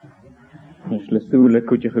Nes le súle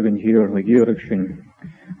cúteach an hír le gíorach sin,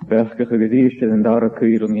 bechgach a gadíiste an dara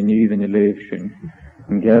cúiling in níomh in leif sin,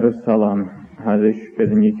 an gerad salam hadis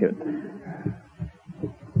byd an níchad.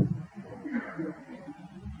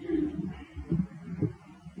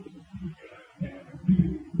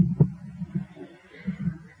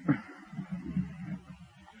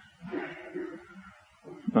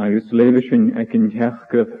 Agus levishin ek in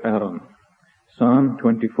Jachgaf Aaron. Psalm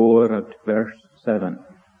 24 at verse 7.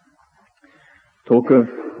 Tokav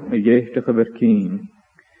a yechtach a verkeen.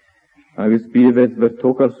 Agus bievet ver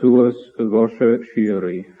tokar suas a gorsha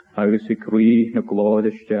shiri. Agus ik ri na glad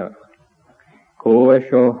steach. Ko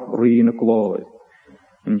esho ri na glad.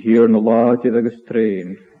 And hier na laadje agus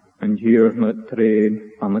train. And hier na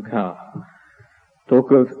train an the ka.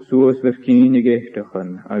 Tokav suas verkeen a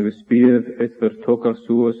yechtachan. Agus biev et ver tokar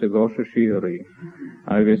suas a gorsha shiri.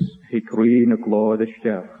 Agus ik ri na glad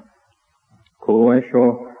steach. Ko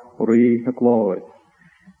esho ri na glad.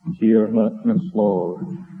 Hier na slav.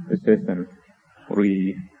 Is an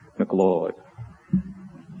ri na glad.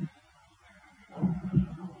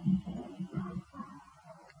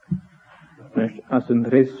 As an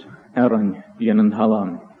ris eran yen an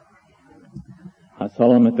halam. Ha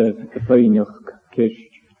salamet a feinach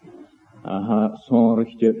kist. Ha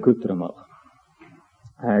sonrichte kutramach.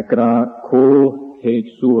 Ha gra ko heit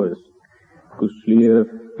suas. Gusliev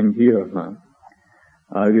en hierna.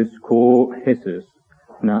 Agus ko hisses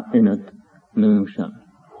na innet nungshan.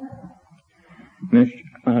 Nes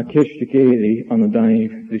a kiste geili an a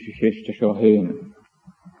daif dis a kiste seo heen.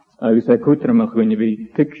 Agus a kutramach when you be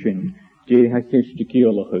tikshin. Je ha kiste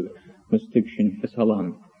kiolachu, mas tikshin is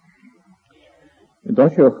halam.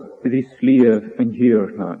 Dashoch di sliev en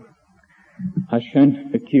hierna. Ha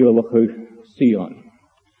shen a kiolachu Sion.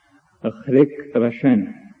 A chrik of a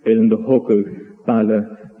shen in de hoku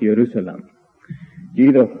bala Jerusalem.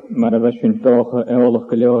 Jidoch mar a veshin dacha eolach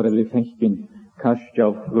galeore li fenchkin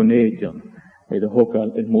kastjav gonedian. De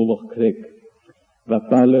hokal het moloch krik. Va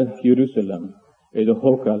bala Jerusalem. De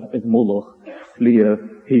hokal het moloch sliev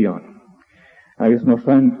hian. Agus nog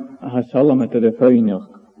van ha salamet de feinach.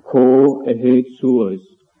 Ko a heit suas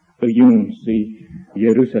a jún si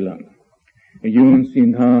Jerusalem. A jún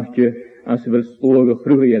sin haatje as wil sloge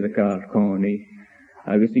groeie de kaar kani.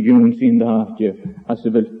 Agus a jún sin haatje as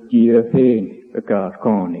wil gier heen de kaar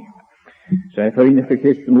kani. Zij feinach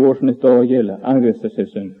vergisten woorden da jelle. Agus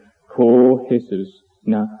is een ko hisses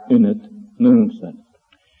na innet nungsen.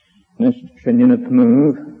 Nes shen innet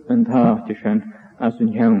move en haatje shen as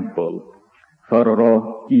een jampel. Farra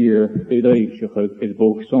gier edailsachig is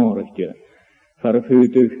boog sonrichtje. Farra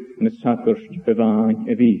futig nes sakkerst bewaan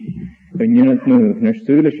e wie. Een innet move, nes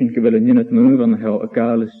stulishin gewil een innet move an hel a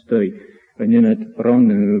gale stui. Een innet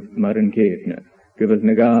brandmove maar een geefne. Gewil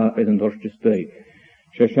nega is een dorste stui.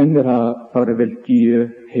 She shender ha farra wil gier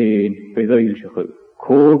heen edailsachig.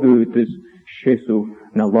 Ko gutus shesu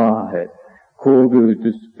na lahed. Ko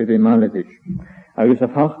gutus edemaledish. Agus a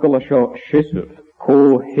fachgal a sho shesu.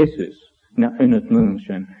 Ko hisses na innet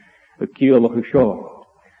nungshen. A kielach a sho.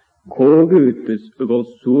 Ko gutus ugol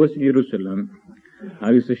suas Jerusalem.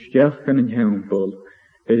 Agus a stech an hempel.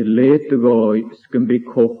 Leed de gooi skumbi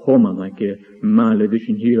ko homan like a maledish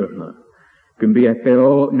in hierna. Kumbi a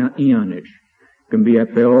peo na ianish. Kumbi a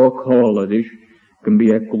peo koladish.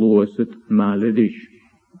 Kumbi a gloset maledish.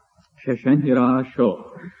 Sheshen hira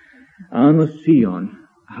sho. Anna Sion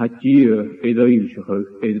hat jier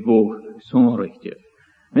edailshachig ed boog sonrichtje.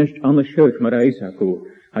 Nest anna shuk mar Isaacu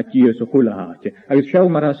hat jier so hula haatje. Agus shel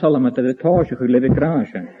mar a salamat de tashachig leve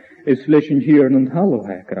krashen. Is flishin hier en hallo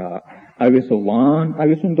hekra. Agus a laan,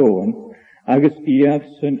 agus an doon. Agus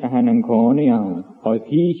iefsen a hanan koni aan. Uit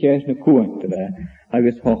hiches na kuentele.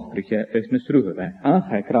 Agus hochriche is na sruhe. Ach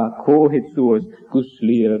hekra ko hit soos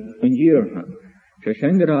gusliev en jierna.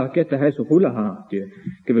 Sheshendra get the house of hula haatje.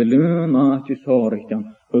 Gewilun aatje sorrichtan.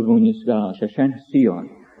 Ugunis ga. Sheshen Sion.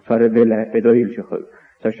 Fareville edailshachig.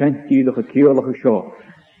 Sheshen kiedach a kielach sho.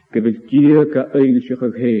 Gewil kieka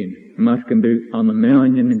eilshachig heen. Marken bu an a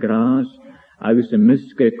meanjen gras. Agus a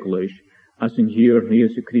miskeklish. As in hier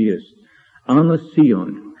Jesu Christ. Anna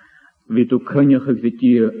Sion. Witu kunjachig dit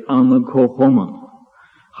hier anna kohoman.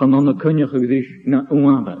 Gaan anna kunjachig dish na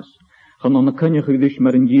uabas. Gaan aan de kunjigdish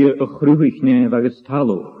maar een jier a groeig nee wagens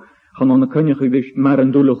talo. Gaan aan de kunjigdish maar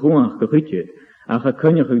een doele goeach gegutje. Ach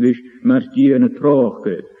kunjigdish maar jier een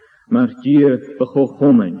troogke. Maar jier a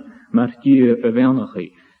gochommen. Maar jier a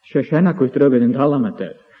wenachie. Sheshena kuit terug in het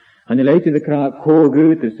halamete. En die leidde de kraak ko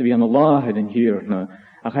gutes wie aan Allah het in hier na.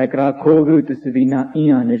 Ach hij kraak ko gutes wie na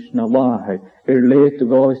ianish na Allah het. Leid de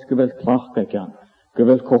gois geweld klachke kan.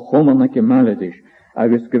 Geweld gochommen like maledish.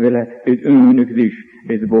 Agus gewille het unigdish.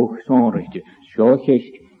 is boch sonrichte.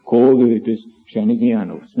 Sjochist, kogutus,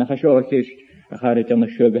 shenigianus. Nacha sjochist, a charit an a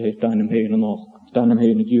sugar hit dan hem heen nog, dan hem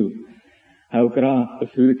heen du. How gra a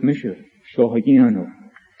food misher, shohagiano.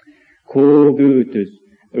 Kogutus,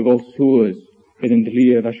 a gol suas, in de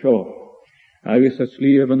lief a sjo. Agus a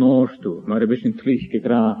slief an orstu, maar a bisschen trichke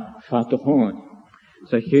gra fata hoon.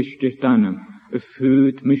 Sa chiste danem, a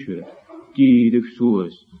food misher, giedig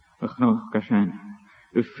suas, a gnach gashan.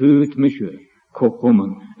 A food misher,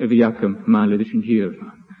 kochummen, a viakum maledischen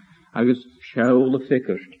hierna. Agus schaule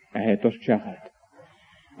fikkerst, a het os tjachat.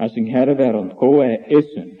 As in herre verand, go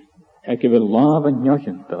issen, ek wil laven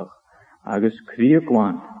njachentag, agus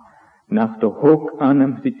kriegwan, nach de hoek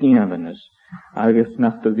anem de tjevenes, agus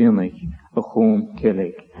nach de winnig, a choom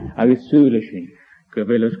kelek, agus sulishin,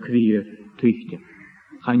 gewilles krieg tuchtem.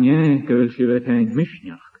 Chanje, gewil sie wat henk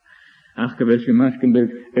misnjach, ach gewil sie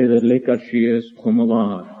maskenbild, eder lekker sies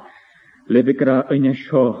chumelaar. Lebekra een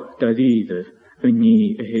sjo, dadide, een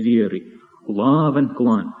nie, a hediri, laven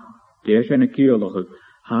glan, dees en a kielachig,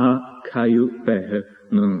 ha kayu behe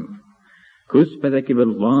nun. Kus bedeke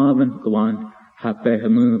wil laven glan, ha behe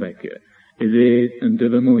nun weke, is een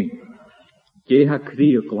duwe moei. Je ha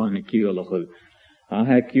krieg glan a kielachig,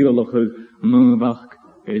 ha kielachig nun wach,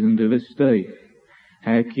 is een duwe stui.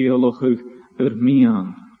 Ha kielachig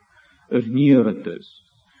mian, nieretus,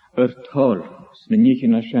 tol, snenich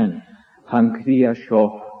na shen, han kria sjo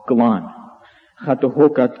glan. Gaat de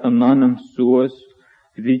hokat an anem soos,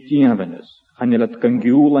 die tjevenes. Han je laat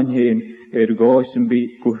kangiulan heen, goisen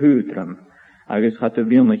bi kuhutram. Agus gaat de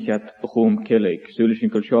wilnichat goom kelek, zulish in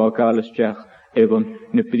kulshaak alles tjach, even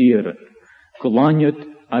ne prieren. Kulanjut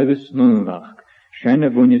agus nunwach, shenne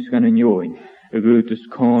bunjes gaan en join, gutus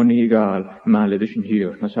koni egal, maledischen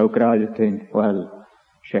hier, na zou kradet heen, wel,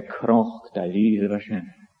 she krocht da liede washen.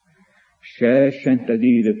 She shent da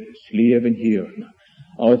liede sleven hier,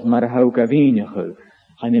 als maar hauka weinige,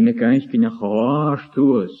 han je me kanskina gewaars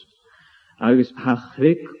toes. Agus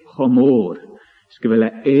hachrik chomoor,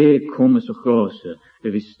 skewele komme so große,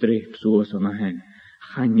 wie streep soos aan hen.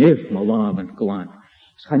 Chanjel me laven glan,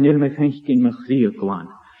 chanjel me fenskin me chrieg glan,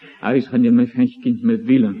 agus chanjel me fenskin me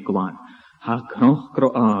willen glan. Ha knoch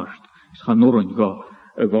gro aarst, schanurren go,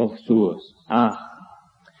 gol soos. Ach,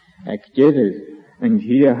 ek jedel, en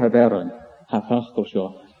hier haveren, ha fachtel so,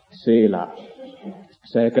 sela.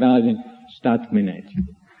 Zij graden staat me net.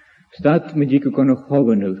 Staat me die kunnen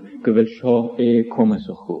houden, gewil zo komen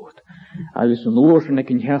zo goed. Als een oorzaak ik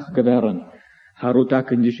in hech geweren,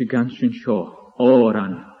 harudaken die ganzen zo,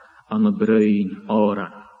 oran, aan de brein,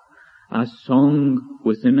 oran. A song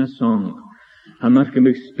within a song. Hamarke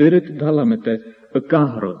me spirit dalamete, a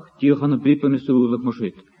garo, die gaan een bippen zoelig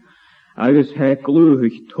moest. Als hij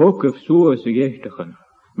kluhig tokef zoals jechtigen,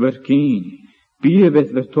 werkien. Bievet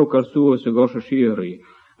ver tokar soos a gosha shiri,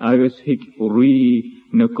 agus hik ri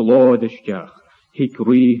na glodestjach,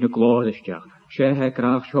 she hek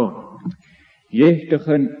raach sho.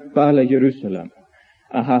 Jechtigen bala Jerusalem,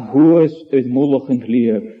 a ha huas uit mulligen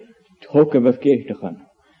lief, tokke ver kechtigen,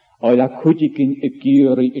 a la kutikin a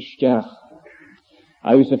giri istjach.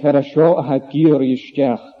 Agus a ferra sho a ha giri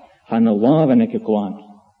istjach, han a laven eke glan,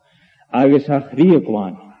 agus ha chrie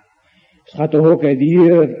glan. Schat ook uit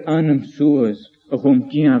hier anem soos, a chum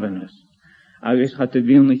kiavenes. Agus gaat de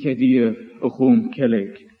wilnig uit hier, a chum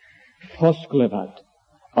kelek. Fosklevat,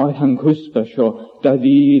 ai han kuspa sjo,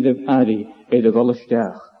 David adi, de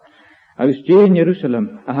golestjach. Agus in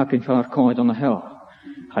Jerusalem, a ha kin far koid aan de hel.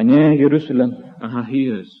 Ga ne Jerusalem, a ha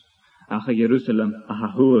hiers. A ha Jerusalem, a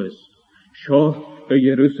ha hues. Sjo, a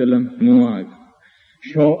Jerusalem nuag.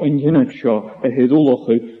 Sjo, een jinnet sjo, a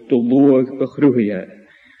hedulloche, de loog, a groeie.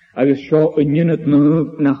 Agus sjo een jinnet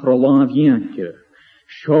nuv nach rolav jantje.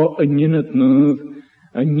 Sjo een jinnet nuv,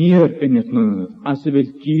 een nier in het nuv. As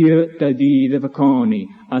wil kier da die de vakani,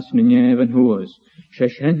 as ne neven huas.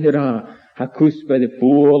 Sheshendera, ha kus bij de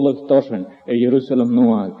boorlig dorsen, Jerusalem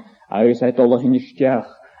noag. Agus het Allah in de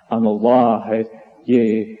stjach, an Allah het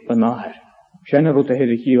je benaar. Shenne rote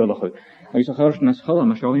hele kielachig. Agus a charst nas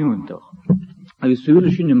halam, a sjo jongen toch. Agus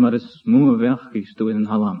sulishin maar is moe wegkist toe in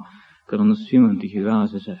halam. Kan 70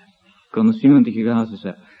 gazen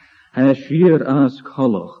zijn. Hij schier als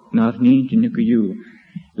kolog naar 19 uur.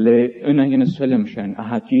 Le unagene salamshan a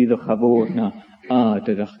had jeder geboord na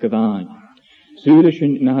de dag gewaan.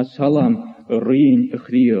 Zulishin na salam rien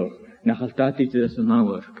grier. Na haltatit des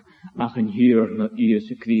nauwerk. Ach en hier na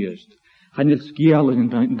iese kriest. Hanel skialen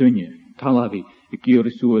dunje. Talavi, ik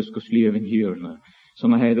hier soos gesleven hier na.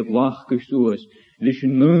 Zona hij de lach gesoos.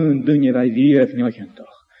 Lishin nun dunje wij dief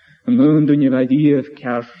njachentag. Een nun dunje wij dief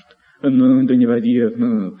kerst. Een nun dunje wij dief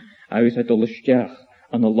nu. Agus het alle stjach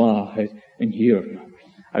aan Allah het en hier.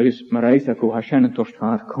 agus mar Isaac o ha shannon tost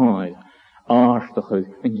haar kaid, aarstachig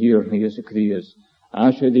en hierni is a krias.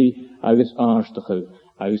 Ashedi agus aarstachig,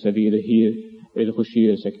 agus a vida hier, the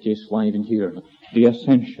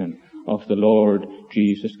ascension of the Lord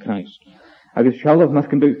Jesus Christ. Agus shalaf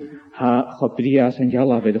markenbu ha chabrias en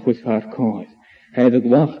jalav the chwithar kaid. He the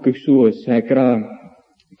glach gusuas he gra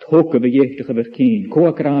toke bejechtige verkeen,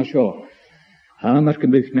 koa gra sho. Ha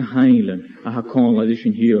markenbu na heilen a ha kola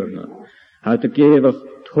dischen hierna. Ha te gevach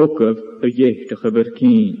toke bejechtige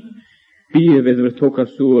verkeen. Bie with the toka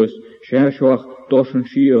suas, shashoach doschen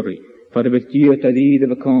shiri. For the diet at the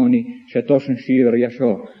Vakani, Shatosh Shir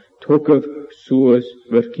Yasho, Tokav Suas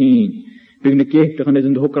Verkeen. Big the gate to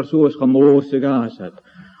the Hooker Suas Hamo Sagasat,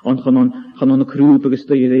 on the crew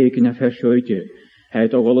Pagastay Lake in a Feshoite,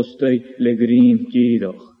 had all a stay, Legrim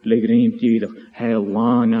Tidoch, Hell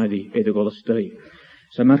Lanadi, Edagol stay.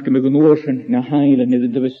 Samarka Megunorshan, Nahail and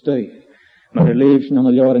the Devastay. Maar de leven aan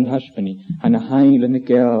de jaren Hashpani, en de heil en de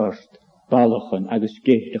kerst, Balachan, agus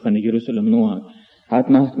gate to Jerusalem Noah. Had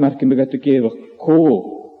nacht merken begat te geven,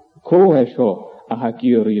 ko he sho, a ha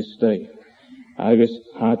gyri ystay. Agus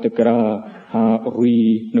had de gra, ha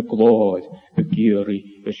ri na glod, a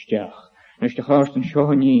gyri besteach. Nes de charsten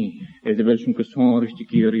sho ni, de welschen gesonrisch de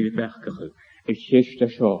gyri de bechkige. E chiste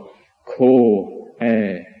sho, ko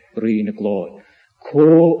ri na glod.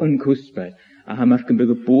 Ko een kuspe, a ha merken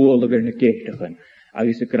begat boeliger na getigen.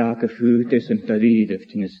 Agus a gra ke voet is en tadidef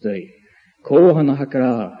tin ystay. Ko han ha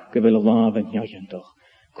gra gewille laven jagentoch.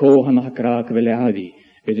 Ko han ha gra gewille adi,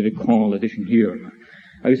 we kall edition hier.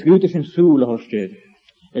 Agus goed is een soel horsted.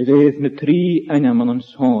 Heeft ne 3 enam an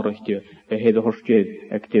sorgtje, de horsted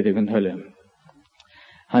ek dit in hullem.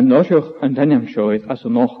 Han nosoch en enam shoit as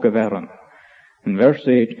nog gewern. En vers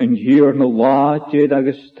 8, en hier no laatje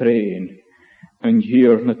agus train, en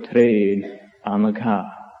hier no train an a ka.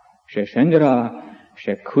 She shendra,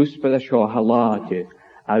 she kuspe da sho halate,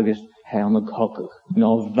 agus an a cockle,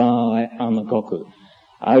 no vae an a cockle.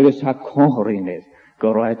 Agus ha kohrinet,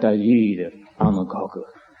 gorait a jide an a cockle.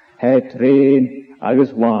 He train,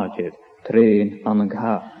 agus watet, train an a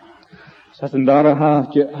ka. Saten dara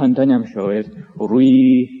haatje hantanam shoet,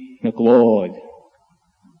 rui na glod.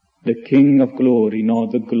 The King of Glory, no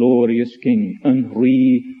the glorious King, an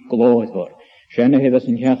rui glod var. Shenne he das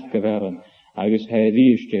in jach geweren, agus he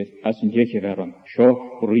riestet as in jech geweren,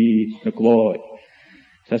 sho rui na glod.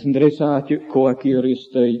 Sassen dresaatje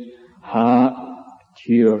koakiristei ha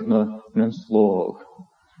tierna nan slog.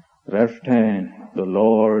 Vers 10, the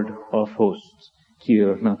Lord of hosts,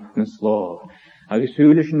 tierna nan slog. Agus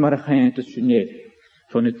hulischen marachantes genet,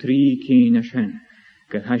 van de 3 kine shen,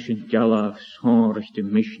 gan hashin jalaf sonrichte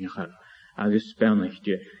mischnicher, agus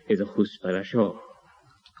spennigje de husper a sho.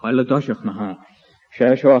 Alle doshach na ha,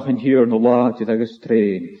 shashoach en hier no laat agus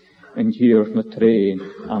train, en hier no train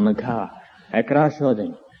an a ka. Ek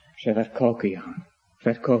rashodin, she verkoki aan,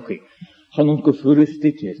 verkoki. Gaan go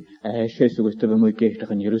furustit, shesu is te bemoei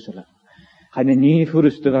geestig in Jerusalem. Gaan nie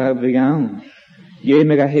furust te gaan. Je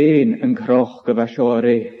mega heen een kroch gewasho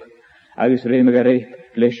reep, agus re mega reep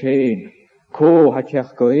le sheen. Ko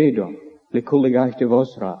hatjach go edom, le kulligaite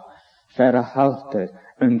vosra, verre halte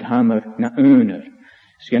en hammer na uner.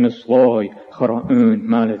 Skenne sloi chora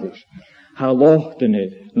maledish. Ha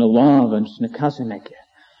lochtened na lavens na kaseneke.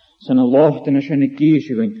 San a lochten a shenne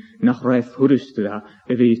giesjewin nach reif hurustra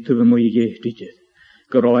te bemoei geestigjet.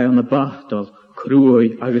 Geroi an a bachtal,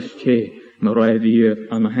 kruoi agus che, ma roi die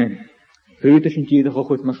an a hen. Hut is een tiede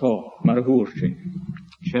goed maar zo, maar een hoertje.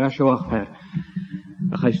 Scherashoach her,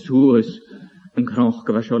 a chai suus een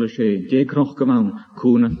knochke was alle sheen. Die knochke man,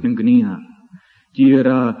 koenant en gnia.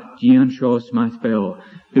 Die an shoos maith beo,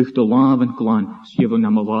 bucht de laven klan, sjevo na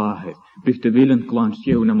malahe, bucht de willen klan,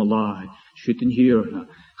 sjevo na malahe, schütten hierna,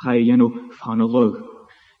 chai jeno van a lug.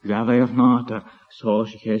 Gava er nata,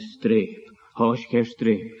 soos ik her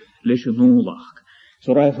streep, lische noelach.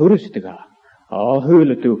 So rai hurstiga.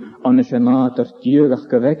 Hule toe, anne senator tjugach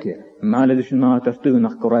geweke, male de senator toe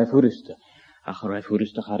nach gerai furiste. A gerai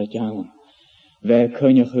furiste gaat het jangen. Wij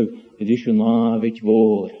kunnen die senavit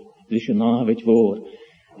woord, die senavit woord.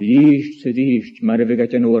 Diest, maar we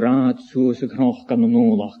gaan no raad zo se knoch kan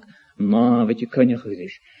nolach, na weet je kunnen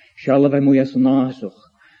is. Shallen wij moejas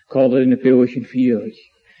nasoch, kallen in de peoischen vier.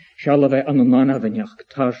 Shallen wij aan de nanavenjach,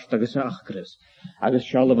 tarst agus achres. Agus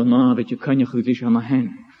shallen we na weet je kunnen is aan de hen.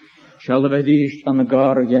 Shall we diest aan de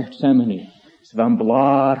gar jecht semeni, zwan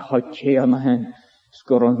blaar had che aan de hen,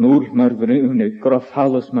 skor an noor maar vrune, grof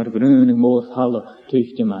halles maar vrune, moor halle,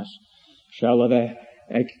 tuchte mas. Shall we,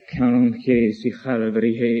 ek kan ge zich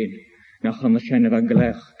halveri heen, nach aan de schenne van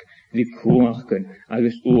glech, die koachken,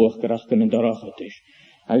 agus oogkrachten en darachet is.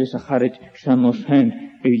 agus a charid Samoshen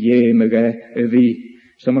Yemaga vi,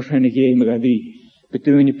 Samoshen Yemaga vi,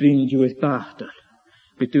 between the brin Jewish battle,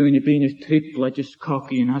 between the brin is triplet is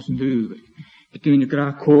cocky and hasn't do, between the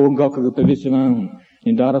gra corn cocker bevis around,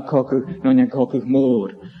 in dara cocker, non cocker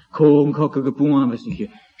more, corn cocker buan was ich,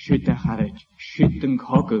 shit a charid, shit and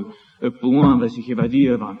cocker, a buan was ich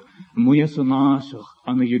vadivan, Muyas Nasach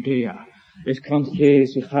on the Judea, is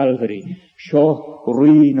Clonches i Calvary, Shaw,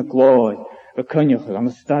 Reen a Gloy, a Cunyoch on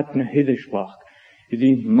the Staten Hiddischbach,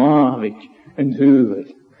 the Marvik and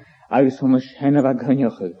Hugel. I was on the Shen of a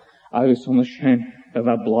Cunyoch, I was on the Shen of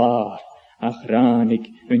a Blad, a Chranik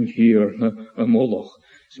and here a Moloch,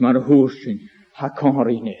 Smarhushin,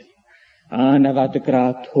 Hakorineth, and I've the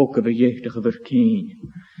Grat Hook of a Yechtig of a Keen.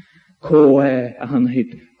 Coe a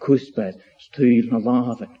Hanhit Cusped, Stil na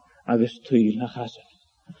Laven, agus Stil na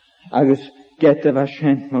Chasset. Agus get of a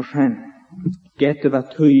Shen Moshen. Get of a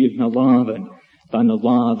tuil na laven, van na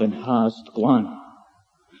laven haast glan.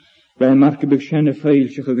 Wij marken bekende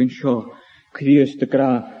feilsje gegen shaw, kriest de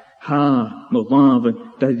gra, ha, na laven,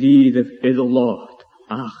 da diedef idel locht,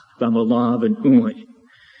 ach, van na laven oei.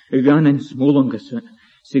 Ganens mollengesen,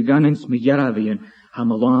 se ganens me jaravien, ha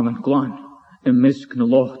na laven glan, en misk na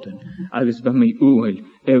lochten, agus van me oeil,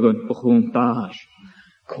 egon begon baas.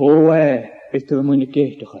 Koe, is de moeine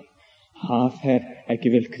keechtigen. Half her, ik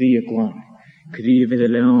wil krieg glan. Krieg with the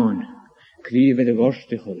leon. Krieg with the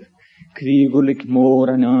gorstichel. Krieg ulik moor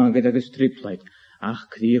en agad agus triplight. Ach,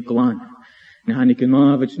 krieg glan. Na han ik een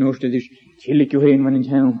mavits noosted is, chillik u heen van een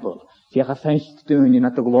tempel. Fiach a feist doen in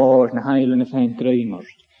at de gloor na heilen en fein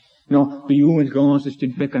dreimers. No, bij u en gans is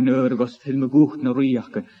din bek an eurgos filme gocht na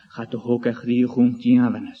riachken, gaat de hoek a krieg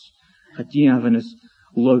djavenes. Gaat djavenes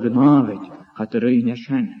logen avid, gaat de reine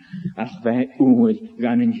shen. Ach, wij oel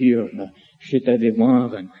gaan in hierne, shit a de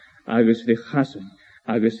wagen. Agus de chassen,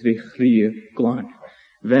 agus de chrie glan.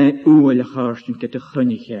 Wij oele harsten te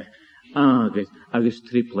gunnige, agus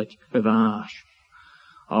triplet bewaas.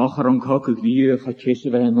 Acher an kokig dier gaat chisse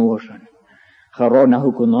wij noorsen. Garona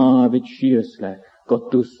hukuna wit shiesle,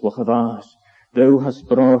 got dus waas. Thou hast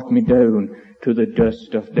brought me down to the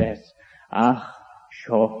dust of death. Ach,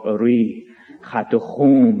 sho a rie, gaat de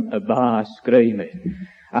choom a baas skreime.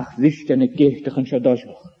 Ach, zischt en geechtigen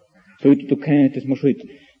shadoshach. Zout tu kent es moshut.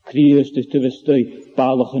 Christ is to the state,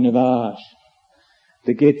 balach in a vash.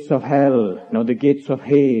 The gates of hell, nor the gates of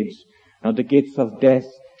Hades, nor the gates of death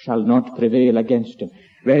shall not prevail against him.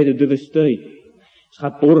 Where do the state?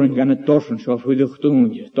 Schat boren gan het dorsen, zoals we de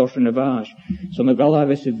doenje, dorsen a vash. Zo'n gala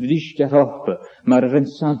wes a vriske hoppe, maar er een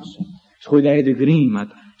sanse. Schoed hij de griemat,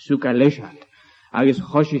 zoek a leshat. Agus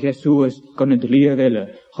choshig Jesus kon het lier willen,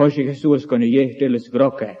 choshig Jesus kon het jechtilles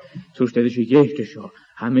grokke. Zo stel is je jechte zo,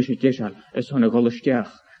 ham is het jesal, is zo'n golle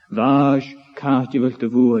stjach. Vaas kaartje wil te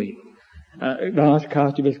woei. Vaas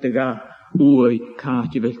kaartje wil te ga. Oei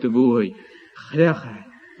kaartje wil te woei. Greche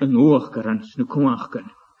een oorker snu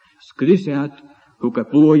kwachken. Skriset hoe ka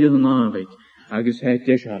boeie de navet. Agus het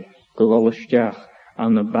jesal golle stjach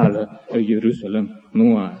aan de ballen in Jeruzalem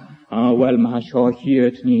noa. Wel ma sjo hier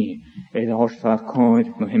het nie. Het hos vaar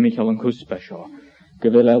koid ma hemichal een kuspe sjo.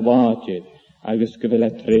 Gewille waatje. Agus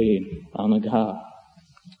gewille train aan de ga.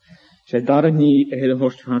 Ze daar niet hele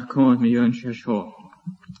host van komt met een scho.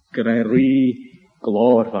 Grij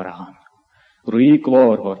gloor waren.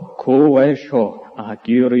 Gloor var. Koe scho a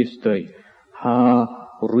gyris day. Ha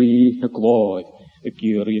de gloor a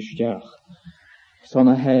gyris dag.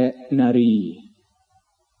 Sonna he nari.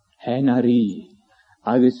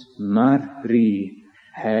 Agus mar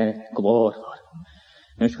he gloor var.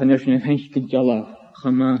 Dus gaan er een henschken jalla.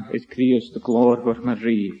 Gama is Christ de gloor var mar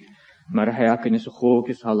Maar hij akken is a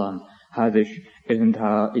hoogjes halan. Hadish in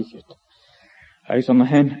ta ichit. Hij is aan de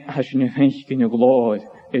hen, has je een henschke in je gloed,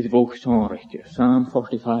 is volksonrechtje. Psalm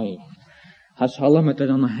 45. Has hallam het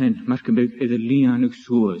aan de hen, marken bij de lianig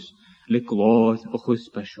soes, le gloed o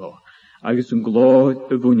chuspesho. Hij is een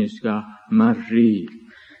gloed o wunisga, marie.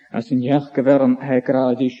 As een jachgewern hij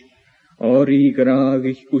gradisch, ori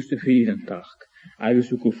gragig us de vierdentag. Hij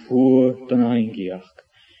is ook voor dan eingeach.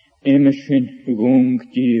 Immerschen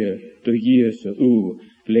gong dier, do Jesu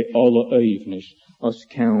le alle evenis, als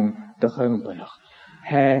kaun de gumpenach.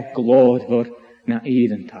 Hij gloed wordt na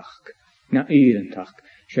edentag.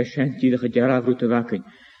 Ze schent die de gejaraf te wakken,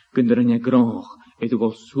 kunder in je graag, het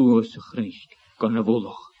wel soos gericht, kan er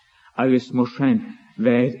wollig. Agus moschen,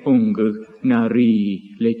 wijd ongel, na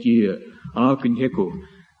let je, aken jekko,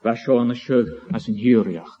 was schon een schug als een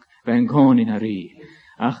hierjach, wij gaan in een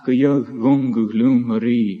ach gejug gongu gloem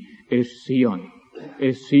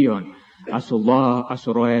is Sion, as Allah, as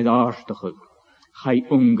roed aarstigen. Gij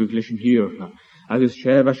ongeglichen hierna, agus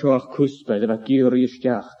sé bha seoach cuspa, bha gyri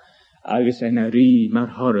isteach, agus en a rí mar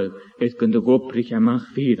horrib, gyn do goprich amach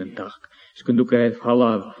fyrantach, gyn do gael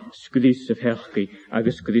falaf, sgrys y fechgi,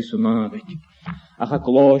 agus sgrys y mafig. Ach a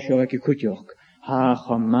glosio ac i cwtioch, ha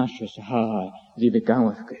chom masys a ha, ddi fi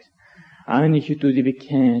gawrgydd. Anig ydw ddi fi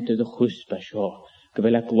cent y chuspa sio,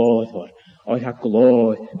 gyfel a glodfor, oedd ha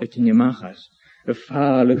glod y tyn y machas, y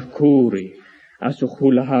ffal y cwri, as o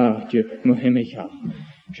chwla hadio Muhimichal.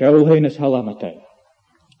 Siawl hyn y salam atay.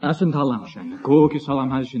 As yn talam sian, gog y salam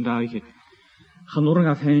has sy'n daich. Chanwrng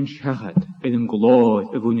a ffen siachad, edd yn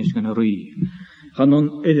glod y gwnis gan y rhi.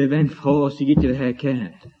 Chanwrng edd y fen ffos i gyda'r he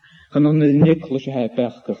cent. Chanwrng edd niclwys y he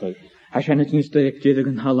bechgach. A sian edd yn ystyrach dydig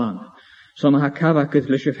yn halam. Son ha cafach edd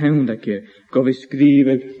lys y ffewnd ac gof i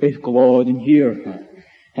sgrifig edd glod yn hir.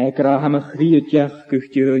 He gra ham a chri diach gwych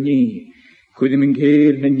dio ni. Cwydym yn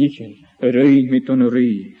gael na nichen, y rhaid mi don y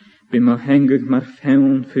rhi. Be ma hengig mar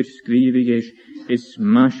ffewnd fyr sgrifig is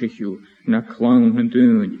masich na clawn yn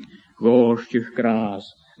dŵn. Gorstich gras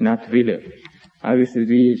na twille. Agus y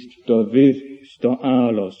ddysg do fyr, do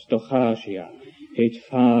alos, do chasia. Heit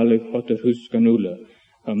falig ot yr hwsganwle.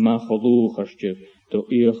 Y mach o lwchastich do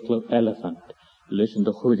eichlwg elephant. Lysyn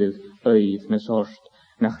do chwydydd oedd na sorst.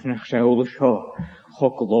 Nach siawl y sio.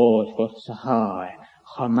 Chog lod fod sa hae.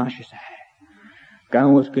 Chamasis a he.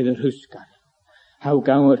 Gawr gyda'r hwsgan. Haw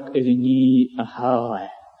gawr gyda ni a hae.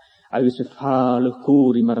 Agus y falig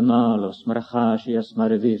cwri mar nalos, mar a chasias,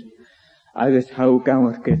 mar a fyr. Agus haw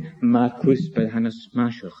gawr gyda mar cwysbedd han y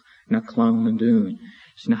smasioch na clawn yn dŵn.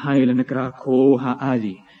 Sy'n hael yn y gra co ha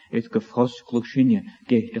addi. Edd gyffosglwg synia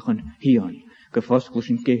geitach yn hion. Gyffosglwg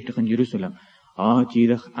sy'n geitach yn Jerusalem. A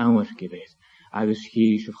dydach awr gyfedd. Agus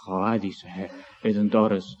hys y chaddi sa he. Edd yn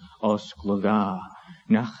doras osglwg a.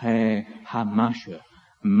 Na che ha masio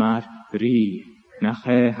mar ri. Na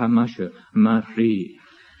che ha masio mar ri.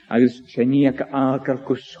 Agus syni ac agor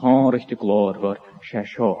gwshorych dy glorfor se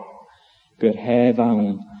sio. Gyr he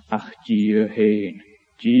fawn ach dio hen.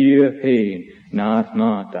 Dio hen na'r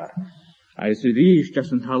nadar. Agus y ddys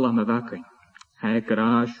jas yn tala am y facyn. He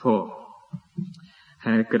gra sio.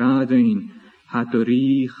 He gra dyn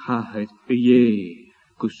hadori chahyd y ie.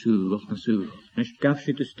 Gwswch na sŵl. Nes gaf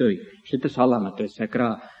sydd y stwy. Sydd y salam at ys. He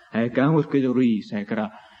gra. He gawr gyda rhys. He gra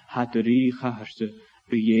hadori chahyd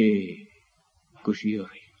y ie.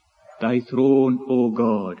 Gwsiori. Thy throne, O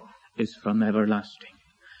God, is from everlasting.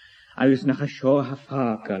 Agus nach a sio ha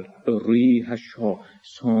ffagal, y rhi ha sio,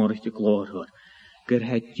 sonrich dy glorhor, gyr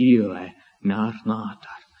he dio na'r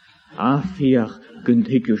nadar. A fiach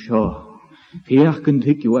gynthigio sio. Fiach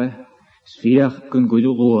gynthigio sfiach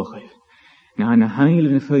gyngwydw lochyd. Na na hael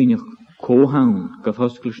yn y ffeinich cohawn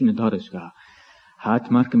gyffosglwys yn y dorisga. Had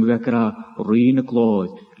marc yn bygra rhi na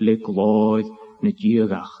glod, le glod na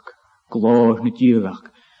diogach. Glod na diogach.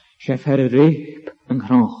 Sef her y reip yn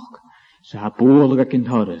chroch. Sa ha bwol ag yn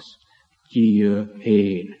toris. Dio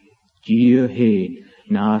hen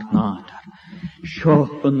na'r nadar. Sio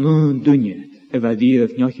yn nŵn dwnia, efo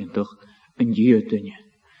ddiaf niochentwch yn dio dwnia.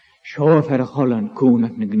 Sio fer y cholan cwn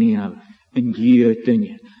ac na gniaf yn dio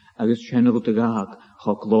dwnia, agos sianol dy gag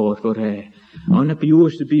cho glor fo re. Ond y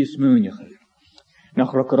biws y bys mwynach.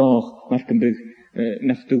 Nach roc roch, marc yn byg,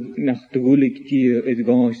 nach dygwlig dio yd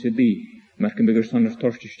gos y bi, marc yn byg yr son yr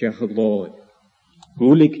torstistiach y glod.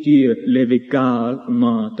 Gwlig dio lefi gael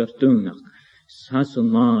nadar dwnach. Sasol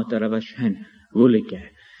nadar a fashen gwlig e.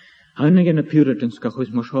 Hannig yn y Puritans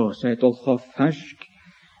gachwys mo sio, sa edolcho ffasg.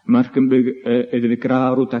 Marc yn byg edrych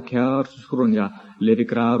grar o da ciar, sgrwnia, lefi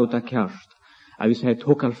grar o da ciarst. Agus sa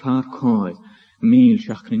edhog al far coed, mil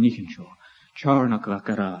siach na nichen sio. Charnach va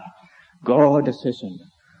gara. God assistant,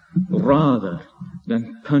 rather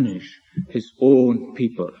than punish his own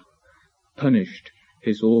people, punished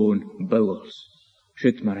his own bowels.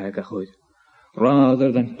 Shit mar hagachwyd.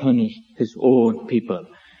 Rather than punish his own people,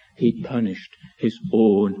 he punished his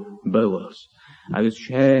own bowels. Agus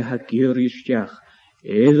she ha gyristiach,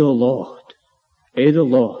 edo locht,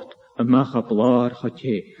 amach a blar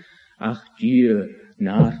chote, ach dier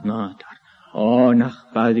na'r nadar, o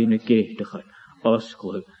nach badi na geitachad,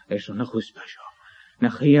 osglw es o'n achwyspa sio.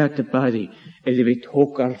 Nach hiat y badi, edrych fi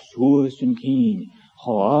tog ar sŵs yn cyn,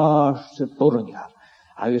 cho ars y bwrnia,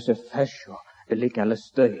 agus y ffesio, y lig al y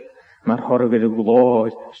styd. Mae'r horog ydy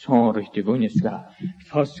glod sonrich dy gwnisga,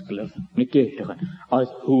 ffosglwf na geitachan,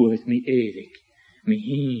 oedd hwyd mi edrych,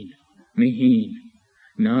 mi hun,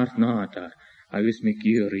 na'r nadar, agus mi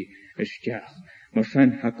gyri ysdiach. Mae'r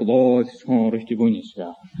sen ha glod sonrich dy gwnisga,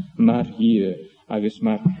 mae'r hir, agus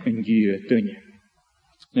mae'r yn gyr dynia.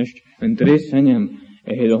 Nes yn dres hynny'n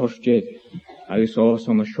hedd o horsted, agus os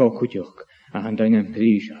am y sio cwtiwch, a handa'n yn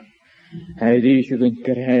prisia. Hedd eisiau gyn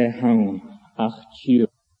gyrhe hawn, ach tír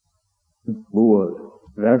Lord,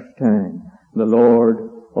 verse 10, the Lord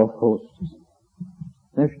of hosts.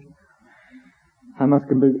 Next, Hamas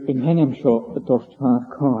can be in Henham Shaw, the Torch Half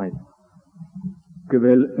Kai.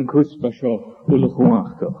 Gewil een kuspa Shaw,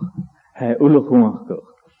 Uluchuachkoch. He Uluchuachkoch.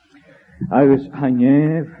 I was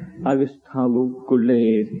talu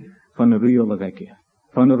guleid van een riolegekje.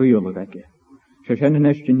 Van een riolegekje. Ze zijn een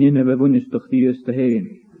echte nina bewunis toch die is te heen.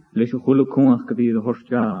 Lees je Uluchuach gebied de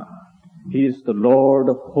horstja. He is the Lord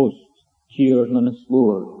of hosts. Cheers on a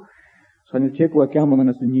slow. So I check what Cameron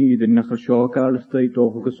as a need in Nachal Shaw Carl State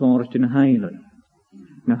of Gasonrist in a Highland.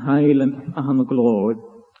 Na Highland aan de gloed,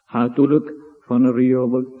 had to look van een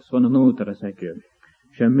riolig van een noteresekje.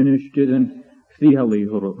 Ze ministeren vliehali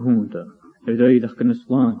hunte, het uitdag kunnen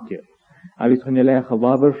slaantje. Hij is van je lege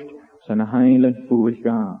wabberst, zijn Highland voel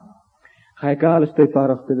gaan. Hij kaal is de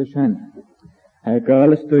parach te de shen. Hij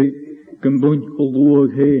kaal is de gembunt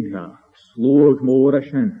geloog heen gaan, sloog moora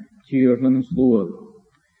shen. Cheers on a slow.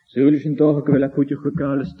 Zullen ze toch wel een goede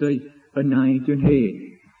gekalestij een nijntje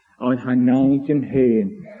heen. Al gaan nijntje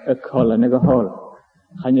heen, een kollen en een hol.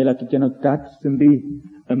 Gaan je laten je dat zijn bij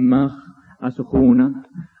een mag als een groene.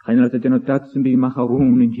 Gaan je laten je dat zijn bij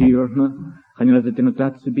macaroon in hierne. Gaan je laten je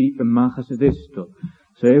dat zijn bij een mag als een distel.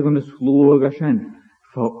 Zeggen de slow als een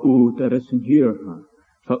voor er is een hierne.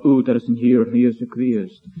 Voor er is een hierne is een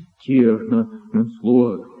kweest. Cheers een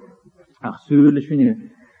slow. Ach zullen ze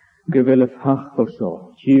niet. Gewillig hachtel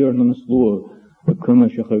zo, cheer on the slow, de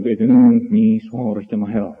kummersje gegeven niet zwaar te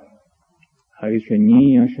mahel. Hij is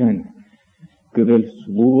niet als een, gewillig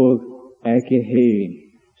slow, eke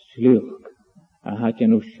heen, sluk, had je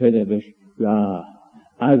nog schuddebisch, ja,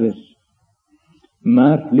 alles.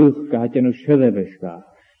 Maar lucht had je nog schuddebisch, ja,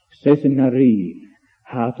 zessen naar rie,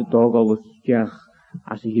 had het ook alles stjach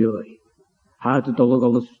als jij. Had het ook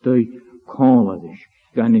alles stui, kanladisch,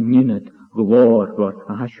 gaan in jinnet, gloor wordt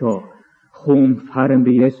a hasho, chum faren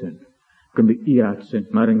bejessen, kan be iatsen,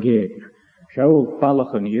 maar een geer. Shaul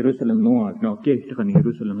pallachen Jeruzalem noord, nou keechtigen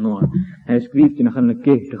Jeruzalem noord. Hij schreef je nog aan de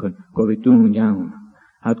keechtigen, ko we doen jaun.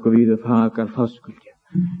 Had ko we de vaak al vaskeltje.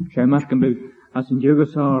 Zij maken be, als een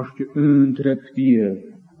jegesaarstje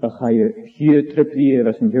untreptier, dan ga je hier treptier,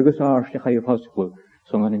 als een jegesaarstje ga je vaskel,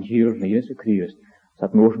 zo'n een hier van Jezus Christus.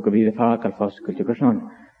 Dat morgen ko we de vaak al vaskeltje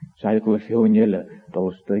gesan. Zij ko veel jelle,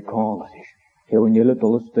 dat is de kanladisch. Heel jelle,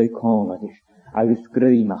 dat is de kanladisch. Hij is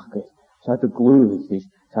grijmachtig. Zat de gloed is,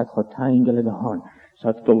 zat getangelen de hand.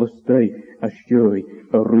 Zat de lustei, a stjoei,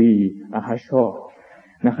 a rie, a hasho.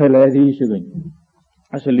 Na gele deze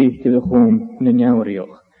als een liefde de gewoon in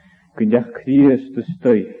jouwrioch. Kun je Christus de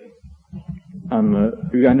stei.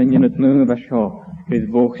 U gaan in het nummer washo, het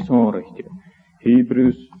woog zonrichtje.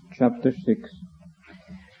 Hebrews chapter 6.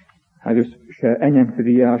 Hij dus, ze enen voor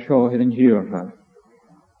die jaar zo in hier van.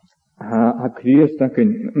 Ha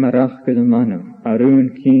Christaken marachke de mannen, a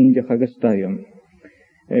ruin kindje gestayem.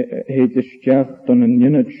 Het is stjach dan een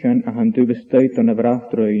jinnetschen a han dubesteit dan a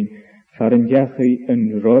vrachtreuin, varen jachi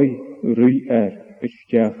een rui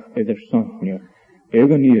bestjach eder sontje.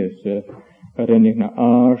 Egen jese, erin na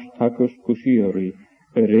aars takus kushiri,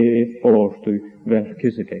 reef oorstu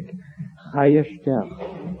verkizekek. Chaya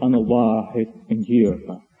stjach an a waheid in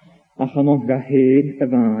hiervan. Ach an on gaheen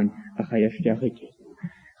evan a chaya stjach ikjes.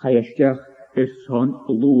 Chayestjach is zo'n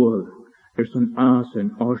loer, zo'n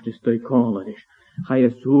asen als de steekalen is.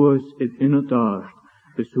 Chayesuus is in het aard,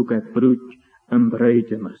 is hoe hij broed en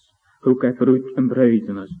breedenis. Hoe hij broed en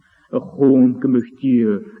breedenis. Een gewoon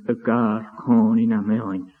gemuchtier, een gaar kan in een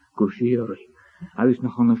mijn, kushiri. Hij is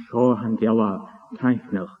nog aan een schoen jella,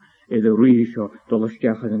 teifnig, in de riesje,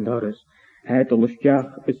 dollestjach en daar is. Hij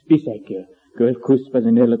dollestjach is biseke, geweld kus bij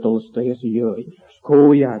de nelle dollesteese joi,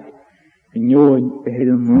 skooiat. Njoon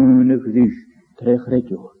heel moeilijk is,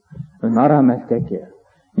 terugrekjo. Een aramestekje.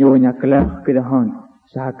 Njoon a klechke de hand,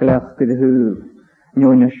 sa klechke de huur.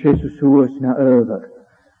 Njoon a Jezus na over.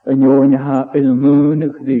 Njoon ha heel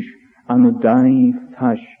moeilijk is, aan de daai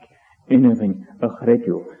task, inneren a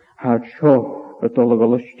grekjo. Had scho, het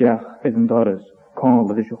ollegolostjach, en doris, kan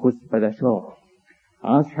dat is een goed bij de scho.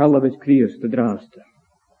 Als halve is Christus de draaste.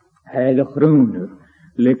 Hij de groene,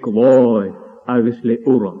 lek looi, agus le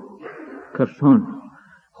uren. Kersan,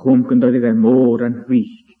 chumken dat ik een moor en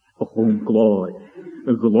wicht, a chum glooi.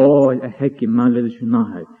 A glooi a hekje malle de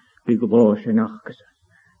schnaheid, die glooi zijn achkese.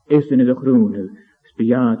 Is in de groene,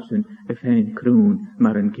 spiaatsen a fijn kroon,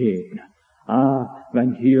 maar een keerne.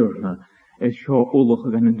 Van hierna, is zo ullig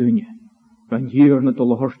van een dunje. Van hierna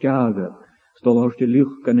tolle horstjage, stolle horstje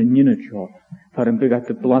lucht kan een jinnetje, voor een begat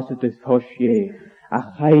de plassen te hosje,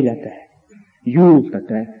 a heilate,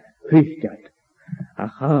 jultate, huchtjat. a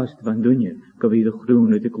chaast van dunne, go bhí de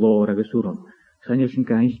chrúne de glór agus úram. Channe sin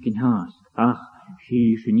gaich gin haast, ach,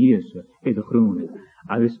 sí sin níasa i de chrúne,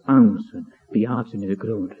 agus ansan, biasan i de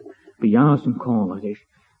grúne. Biasan cóladis,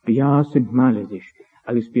 biasan maladis,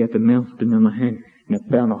 agus biat a melftan yn hen na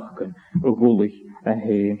benachgan o gwlich a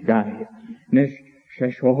hen gair. Nes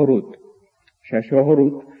se siohorwyd,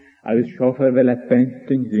 agus siofer fel a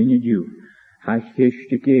bentyn ddyn i diw, ha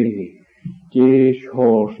chysg y geri, des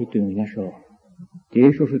hors y dyn a sio.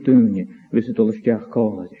 Des hors y dyn i, fys y dolysdiach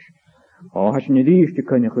cóladis. O, has yn y ddys dy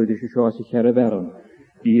cynnych oedd ys y sio sy'n cher y feron,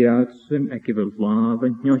 biasan ac i fel laf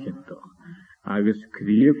yn niochyntoch, agus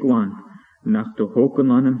cri y gwan, nach de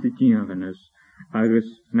hoken an am de diavenes,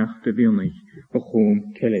 agus nach de wilnig,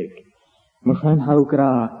 begoom kelig. Maar gaan hou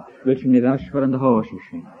gra, wil je niet as voor aan de huisje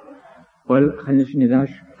zien? Wel, gaan je niet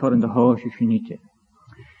as voor aan de huisje zien niet.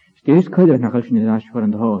 Steeds kuider nach als je niet as voor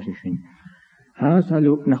aan de huisje zien. Haas al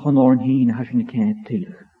ook nach een oren heen, has je niet kent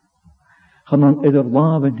tillig. Gaan dan ieder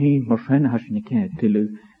laven heen, maar zijn has je niet kent tillig.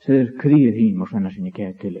 Zeder krier heen, maar zijn has je niet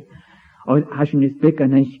kent tillig. Has je niet bek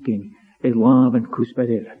aan eichkin, het laven kus bij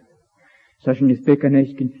delen. Sashin is bek an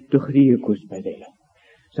eiskin de chríagus bij dele.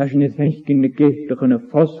 Sashin is eiskin de geit de chunne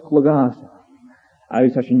fosklagase.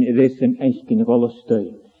 Agus sashin is een eiskin de golle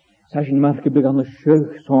stui. Sashin marke began de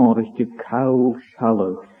sjög sonrig de kaul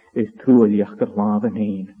shallow is trueliach der laven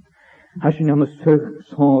heen. Hashin an de sjög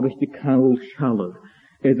sonrig de kaul shallow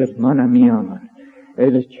er manna mianan,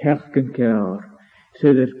 er tjechken kear,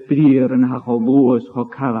 seder brier en hachal loos ho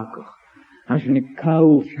kavakach. Hashin de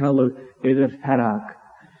kaul shallow er ferag.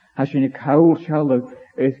 Has in a cawl shallow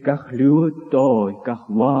is gach luad dói, gach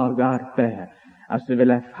lá gar behe, as de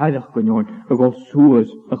vil fadach gynyon a gol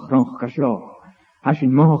suas a chronch gasio. Has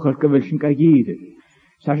in mochal gyfel sy'n gael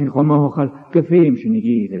Has in chon mochal gyfeim sy'n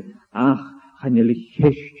gael ach chanel i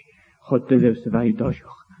chysg chod dylef sy fai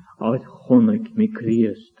dosioch, oedd chwnig mi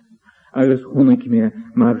Christ. Agus chwnig mi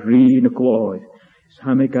mar rin y glóid,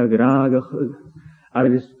 samig a gragach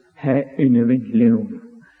agus he unafyn liwn.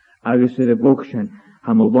 Agus y bwgsyn,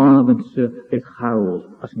 Ham a wavense het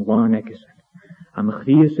gaul as een waanekesen. Ham a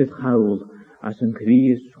gries het gaul as een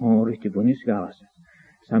gries honrig de bonisgase.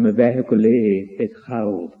 Sam a wehe golee het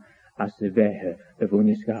gaul as de wehe de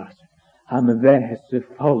bonisgase. Ham a wehe se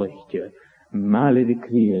volligte male de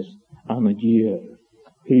gries aan a dier.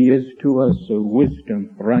 He is to us a wisdom,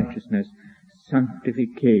 righteousness,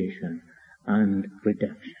 sanctification, and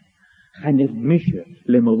redemption. Chanel misje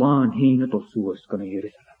le molaan heen het osuas kan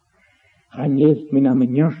Jerusalem. Gaan leeft min am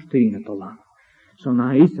njörstein het lang. Så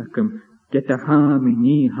na Isaacum get er hami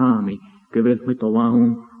ni hami gewild met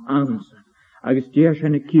lang ansen. Agus dier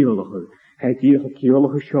zijn een kielige, hij dier een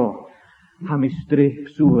kielige sjo. Hami strip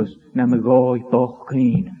suas na me gooi toch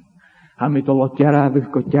kien. Hami to lot jaravig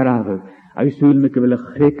got jaravig. Agus hul me gewille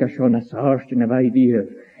greka sjo na saarste na wij dier.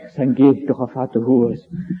 Zijn geeft toch af at de hoes.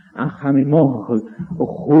 Ach hami mogel, o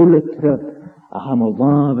goele trip. Ach hami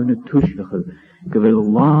laven het tuschlige. Gewil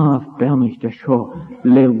laaf bennig de sjo,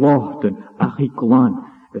 le lochten, ach ik lan,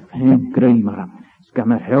 de fijn greimaram.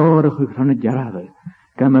 Skam herige van het jarade,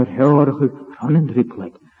 skam herige van een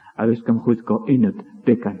driplet, agus skam goed go in het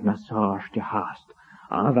bekend na saars de haast.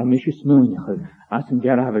 Ava misje smunige, as een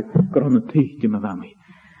jarade gronne tichte me wami.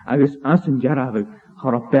 Agus as een jarade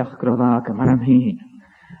har op bech gravake maar am heen.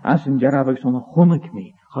 As een jarade zonne honnik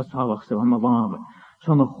me, gesallig ze van me wamen.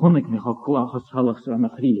 Zonne honnik me gesallig ze van me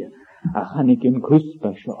grieën. A chanig in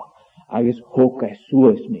cuspa sio, agus hoca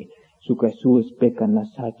suas mi, suca suas becan na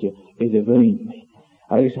satje e de wein mi.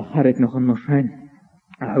 Agus a harig nog an marschein,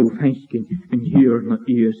 a hau feinskin in hier na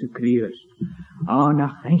ies y Christ. A na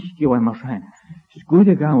feinskin wa marschein,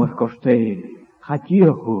 sgude gawar gorsteil,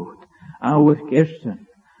 chadia hoed, awr gersen,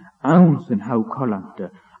 aunsen hau kolante,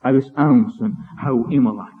 agus aunsen hau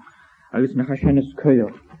imelan. Agus na chasenes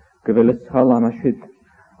kuier, gewillet salam a shid,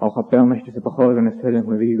 auch a belmechtes a bechoren a selling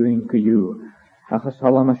me vi gwyn gyw. Ach a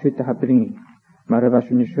salam a sydd a ha brin, mar a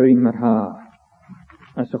fasyn y sioen mar ha.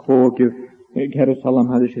 As a chog yw, ger o salam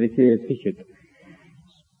ha ddys ydych eil fichyd.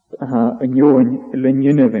 Yn yw'n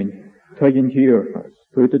lynynefyn, tygyn hir.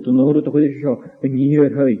 Pwyd y dynwryd o chwydych sio, yn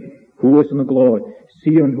hir hwy, hwys yn y glod,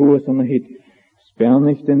 sion hwys yn y hyd.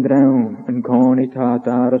 Spelnicht yn drawn, yn coni ta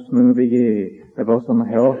dar o smwf i ge, y fos yn y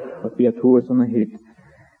hel, o biat hwys yn y hyd.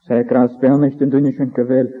 Zij krijgt spelnicht in dunne zijn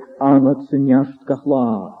gewil, aanet zijn jarst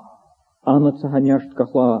gachla. Aanet zijn jarst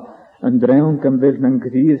gachla, en dreun kan wil nan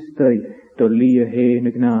griestui, door lie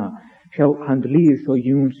heen gna. Schau hand lie zo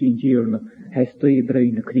joens in jierne, hij stui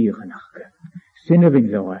breine kriegenakke. Sinnevin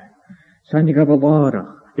loe, zijn ik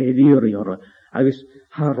avalarach, lierjore, agus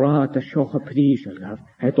harat a schoche priesel gaf,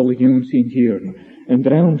 hij tol joens in jierne. En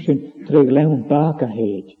dreun zijn terug leun baka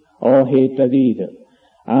heet, o heet a wieder.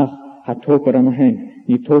 Ach, ha toper an hen,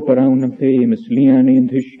 ni toper an am famous, liani and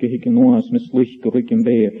huske hicken oas, nes licht goriken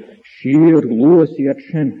beer, sheer loos I at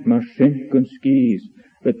shen, mar shen gun skis,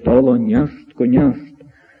 betol an jast gun jast,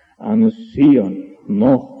 an us sion,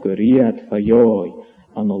 noch geriad fajoi,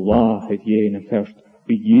 an a la het jenen first,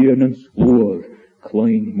 begiernen sloor,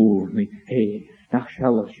 klein moer ni heen, nach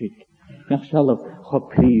shalaf shik, nach shalaf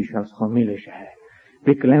chop krish as chamilish he,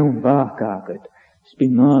 begleun waakaget,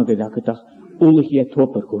 spinaget aketach, ulig je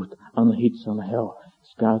topper goed, an a hits an a hel,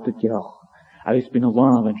 skaat het joch, is bin a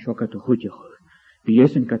laaf en shok at a goedjach,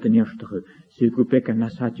 biesen kat een jastige, sigu pekka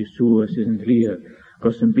nasatje soes is een drier,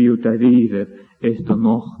 gos een biut a rieder, is de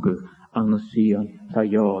nochge, an a sian,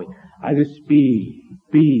 fajoi, is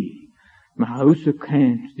bi, ma hause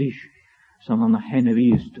kent dish, san an a henne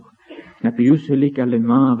wiestu, na biuse lik alle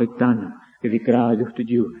maavik dan, vi graag te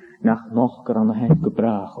du, nach nochger an a hen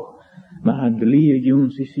gebracho, ma han de lie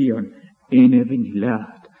juns is sian, ene ving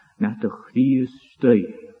laat, na de gries stui,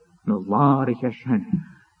 no larig as hen,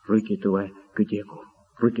 ruketoe, gudego,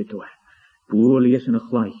 ruketoe, boerli is in a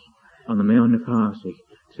gleich, an de meon of haasig,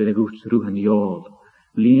 se de goeds roehan jol,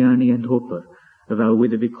 liani en hopper, wel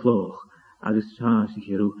widde vi kloog, agus haasig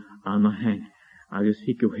jeru an a hen, agus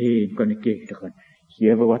hiku heen kan ik kechtigen,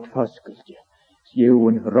 siewe wat vaskeltje,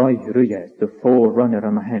 siewe een roi ruie, de voorrunner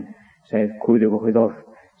an a hen, sef kude wo gedorst,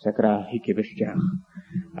 sa gra hikke bestjach,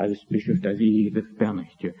 agus bishuf da de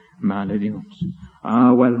bernichtje, male die ons.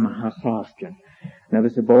 Wel ma ha gaastjen, na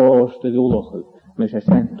was de boos de doolochel, me se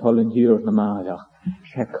sen tollen hier na maandag,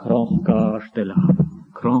 se kroch gaarstelle,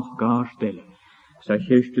 sa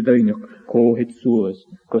giste duinig, ko het soes,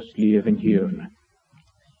 gos leven hierna.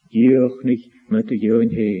 Jeugd niet met de jeun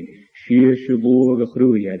heen, schiersche loge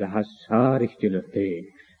groeien, de has saarichtje teen,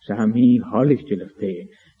 sa ha mi hallichtje teen,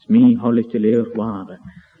 smi hallichtje leer waben,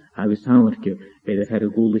 agus houwertje bij de verre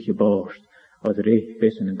goelige borst, od recht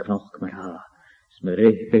bessen en kroch maar ha, sme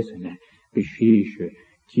recht bessen, beschiesje,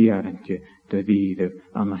 tierentje, de wiede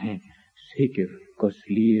aan me hen, zeker gos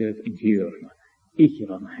lief in hierna, ik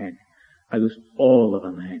van me hen, agus alle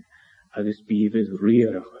van me hen, agus bieves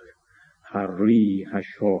rieriger, ha ri, ha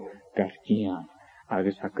scho, gartian,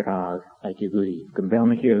 agus ha graag, ake gui, gembel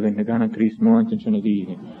me hier, wenn de gana 3 maanden zijn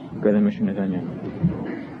dieren, gade me zijn ganyan.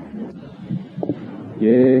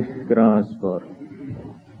 Je gras voor,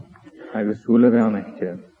 agus hule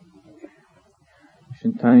welnechtje,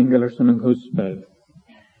 zijn tangelers en een huspel,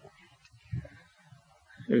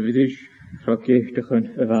 vidisch,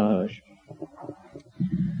 rakechtigen evaage,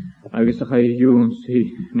 agus a chai joons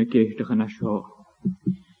hi, ne kechtigen a scho.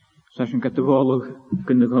 Sashen kat de wollig,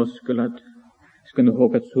 kun de goskelat, skun de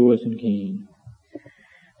hokat soes en kien.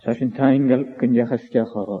 Sashen tangel, kun je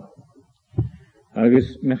gastjacharo.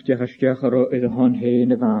 Agus mecht je gastjacharo is de hon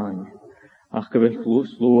heen waan. Ach gewil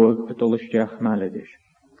sloog, betolle stjach maledisch.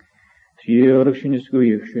 Tjerig sin is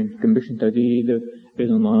goeigschen, kun bischen tadide, is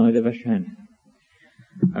een aarde washen.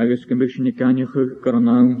 Agus kun bischen je kanjige,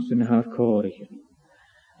 karanaums in haar korige.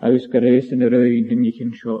 Agus gereis in de rein, en je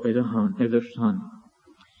kin scho is de han, is er san.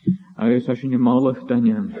 Agus as je malig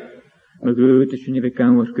danjam, me groot is je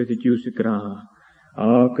bekamers kut het juuse gra,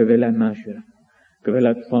 gewil aan masher, gewil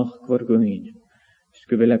aan plach kwargoin,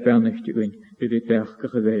 gewil aan pernichtje goin, dit berke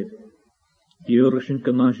geweid. Hier in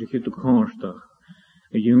kanasje het ook haarstag,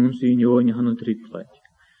 joon zien joon han een triplek,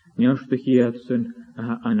 njaste gietsen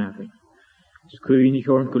a anaving. Skuin ik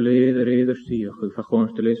hoorn kolede reder sieg,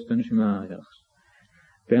 vergoorn te listen is maandags.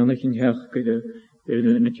 Pernichtje herkede,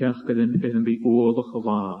 in het jachkeden is een bij oorlog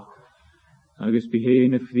gewaar. Agus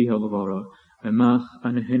beheen of vihal waren, en mag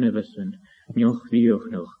aan de hinnewissen, njoch dioch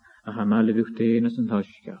nog, a hamale duchteen as een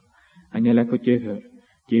taschka. En je lekker jever,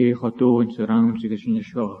 je gaat doen ze raam zich in je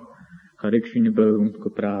schor, ga ik in je boom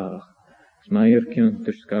gepraag. Smeier kind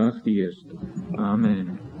ter skaag die is.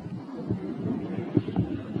 Amen.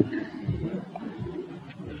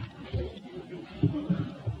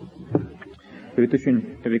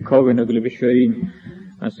 Uitusin, heb ik kogen og levishein,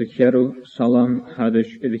 as ik hero salam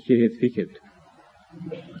hadish edike het fiket.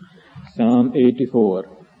 Psalm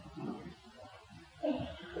 84.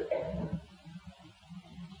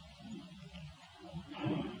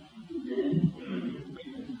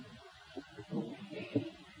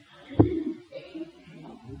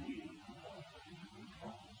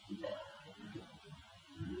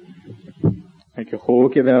 Ik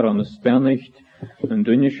hoog je weer aan de spennicht, een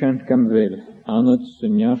dunjeschen kan wil, aan het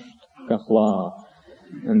senjast kachla.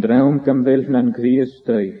 Een droom kan wel naar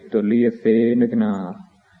Christus door lief vene gna.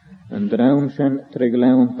 Een droom zijn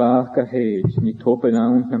tregleun paaka heet, niet hopen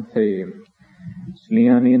aan hem feem.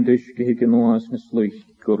 Sliani en duske hikken oas ne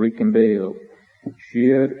slucht, gorik en beel.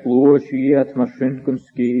 Schier loos jiet maar schön kun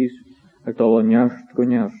skis, ag dal a neart go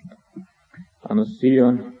neart. An a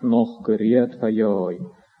Sion noch geriad ha joi,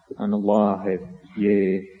 an a láheb je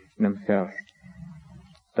nam ferst.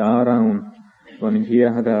 Dar awn, van in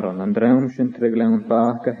hier had aron, an drawn sin trig lawn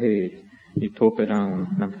bach a heid, I tope awn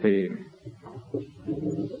nam feim.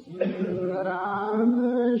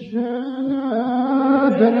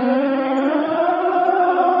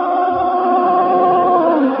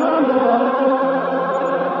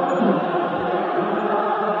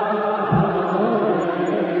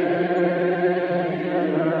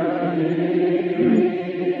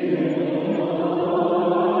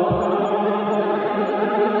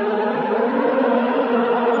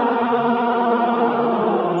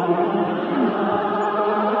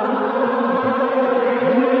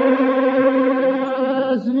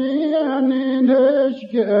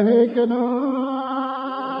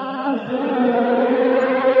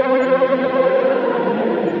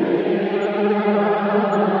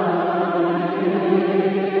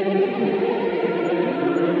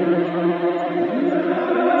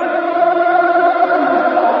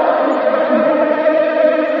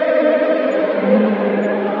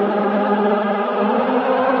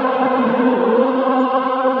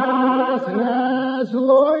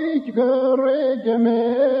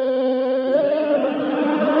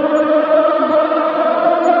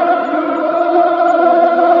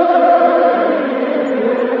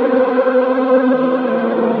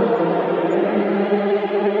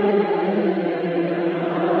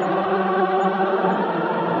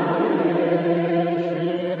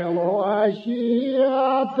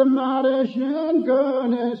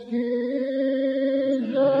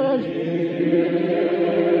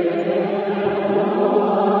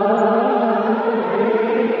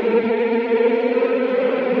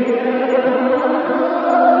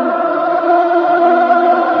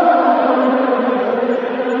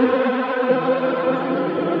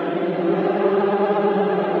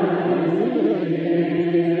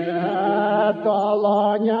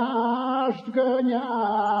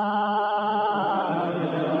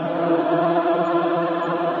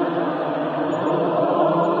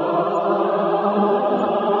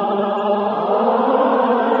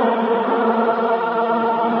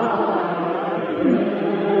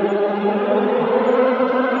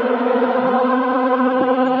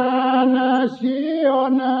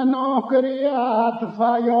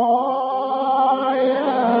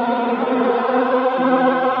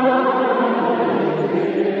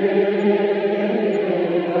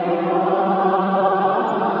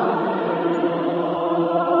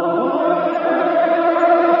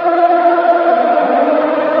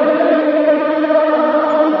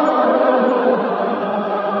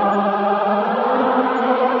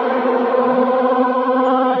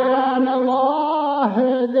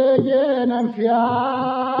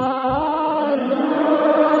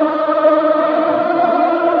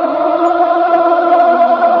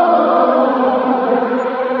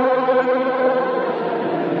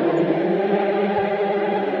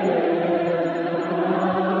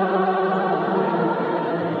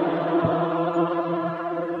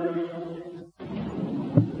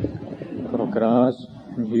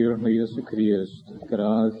 Christ,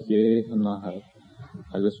 graag je nahar.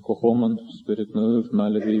 Agus kochomand, spirit nuv,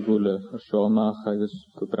 malari bule, shomach agus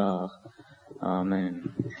gebraag.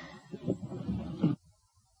 Amen.